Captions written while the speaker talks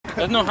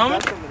There's no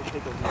helmet?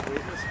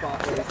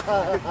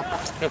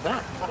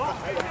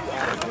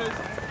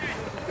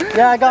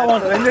 Yeah, I got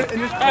one. You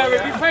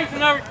fighting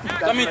now?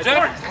 I mean,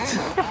 Jeff?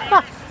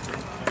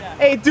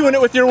 Hey, doing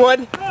it with your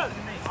wood.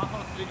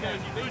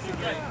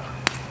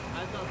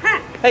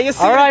 Hey, you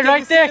see all right, him,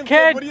 right there,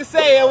 kid. What do you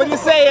say? What do you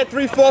say at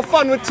 3-4?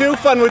 Fun with two.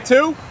 Fun with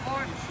two.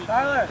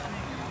 Tyler.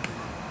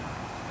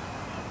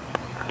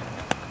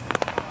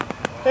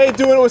 Hey,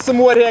 doing it with some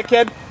wood here,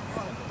 kid.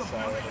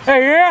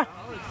 Hey, yeah.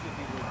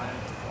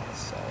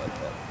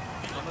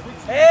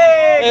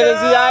 Hey, there's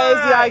the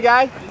eye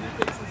guy.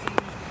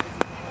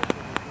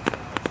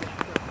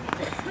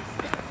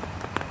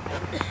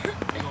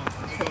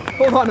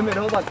 Hold on a minute,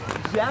 hold on.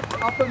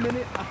 Jeff up a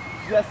minute,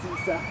 Jesse's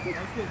side.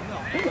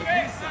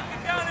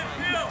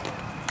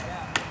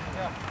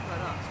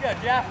 Yeah,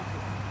 Jeff.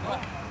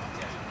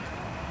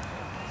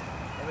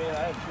 I mean, I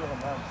have 2 of them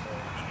out, so.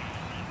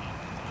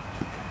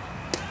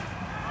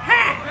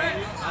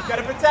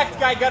 Gotta protect,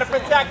 guy, gotta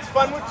protect.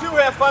 Fun with 2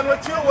 here, fun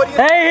with 2. What do you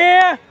Hey,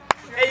 here.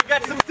 Hey, you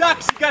got some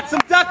ducks,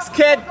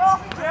 kid.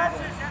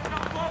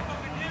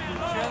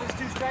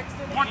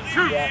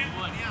 1-2. Yeah.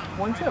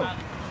 1-2.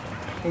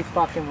 He's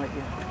fucking with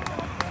you.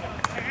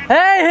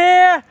 Hey,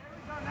 here.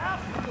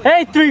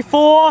 Hey,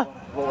 3-4.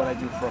 What would I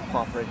do for a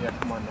pop right here?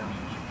 Come on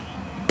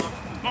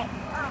now.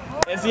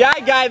 There's the eye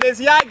guy, there's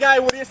the eye guy.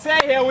 What do you say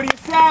here? What do you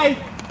say?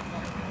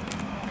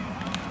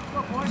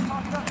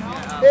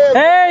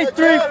 Hey,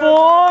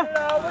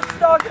 3-4. Let's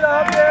talk it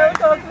up here.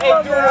 Hey,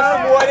 doing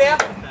some wood here.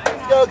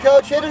 Let's go,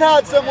 coach. Hit it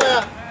hard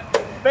somewhere.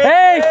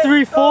 Hey,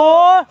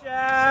 3-4.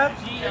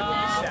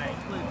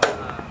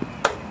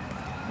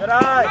 Good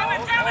eye.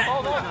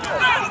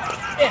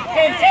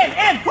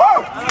 In. Woo!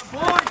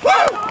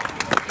 Woo!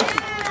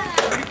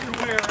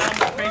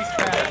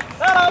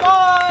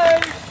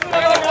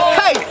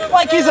 Hey,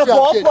 like he's a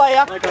ball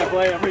player. Like I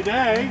play every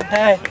day.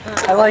 Hey,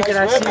 I like it.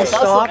 I see you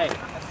stop.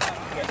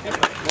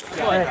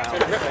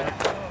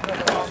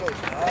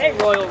 Hey,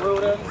 Royal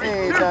Ruda.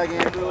 Hey,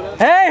 Dougie.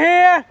 Hey,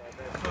 here.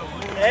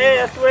 Hey,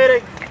 that's the way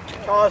to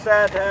cause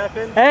that to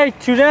happen. Hey,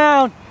 2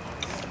 down.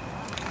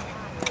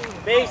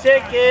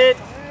 Basic, kid.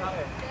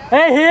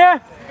 Hey,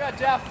 here. You got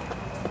Jeff.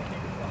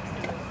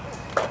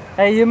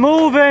 Hey, you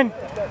moving.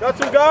 Got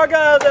some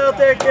gargoyles out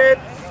there, kid.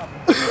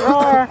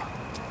 Sure.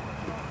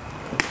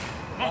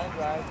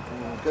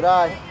 Good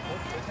eye.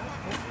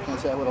 Can't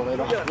say I would have laid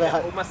off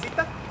that.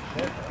 Omacita?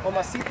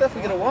 Omacita, if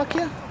we're gonna walk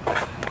here?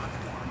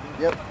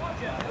 Yep.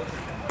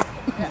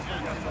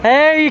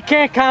 Hey, you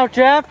can't count,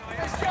 Jeff.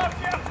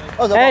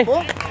 Oh, is that Hey.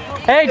 1-4?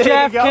 Hey, There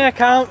Jeff, you go. can't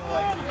count.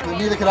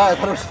 Neither could I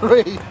thought it was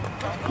 3. He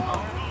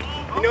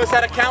knows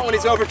how to count when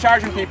he's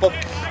overcharging people.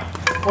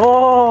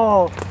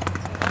 Oh.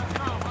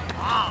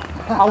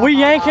 Are we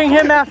yanking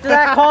him after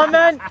that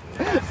comment?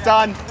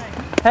 Done.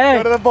 Hey,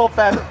 Go to the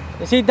bullpen.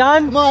 is he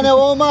done? Come on now,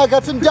 Omar.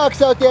 Got some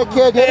ducks out there,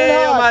 kid. Hit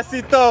Hey, it hard.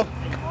 Omacito.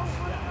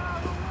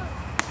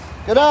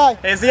 Good eye.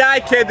 There's the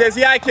eye kid, there's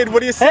the eye kid. What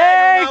do you say,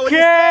 Hey, Omar? What do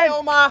you say, kid.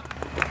 Omar?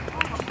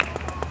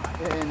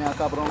 Hey, now,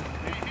 cabrón.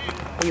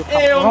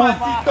 Hey,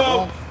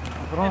 Omacito.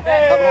 Cabrón,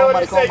 Hey, what do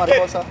you maricón, say, kid?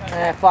 mariposa.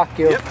 Fuck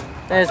you. Yep.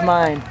 There's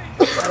mine.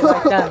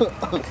 Like that.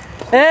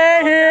 Hey,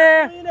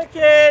 here.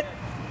 Kid.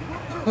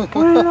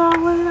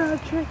 Winner,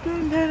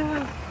 chicken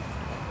dinner.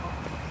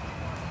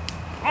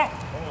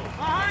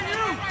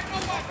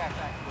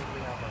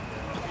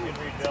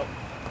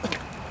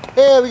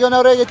 Hey, we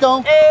gonna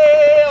reggaeton.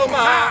 Hey,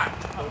 Omar.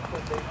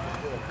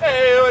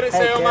 Hey, what do you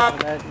say, Omar?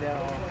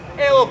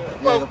 Hey,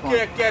 little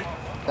kid.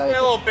 Hey,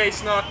 little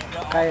bass knock.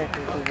 Cállate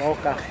tu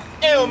boca.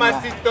 Hey,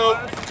 Omacito.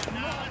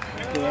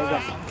 Diego.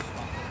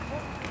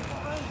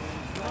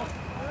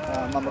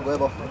 Mama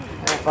huevo.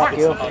 Fuck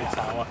you.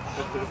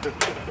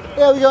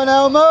 Here we go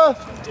now, Omar.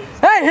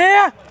 Hey,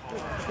 here.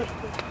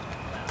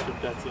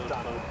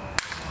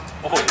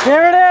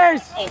 Here it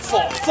is. Oh,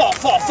 fall.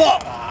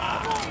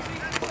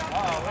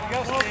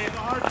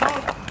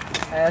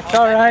 That's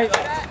all right.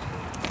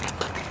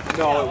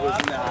 No, it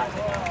was not.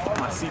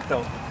 Omacito.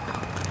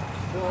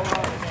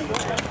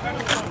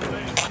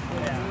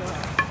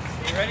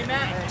 You ready,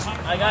 Matt?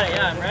 I got it,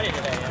 yeah, I'm ready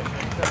today.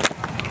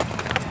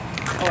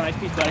 Oh, nice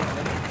piece, buddy.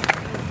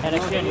 And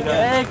extend you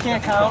guys. Hey,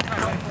 can't count. I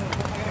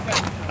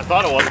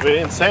thought it was, but he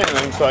didn't say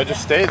anything, so I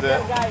just stayed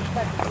there.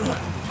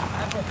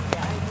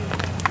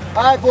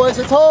 All right, boys,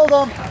 let's hold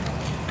them.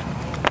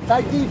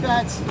 Tight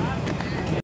defense.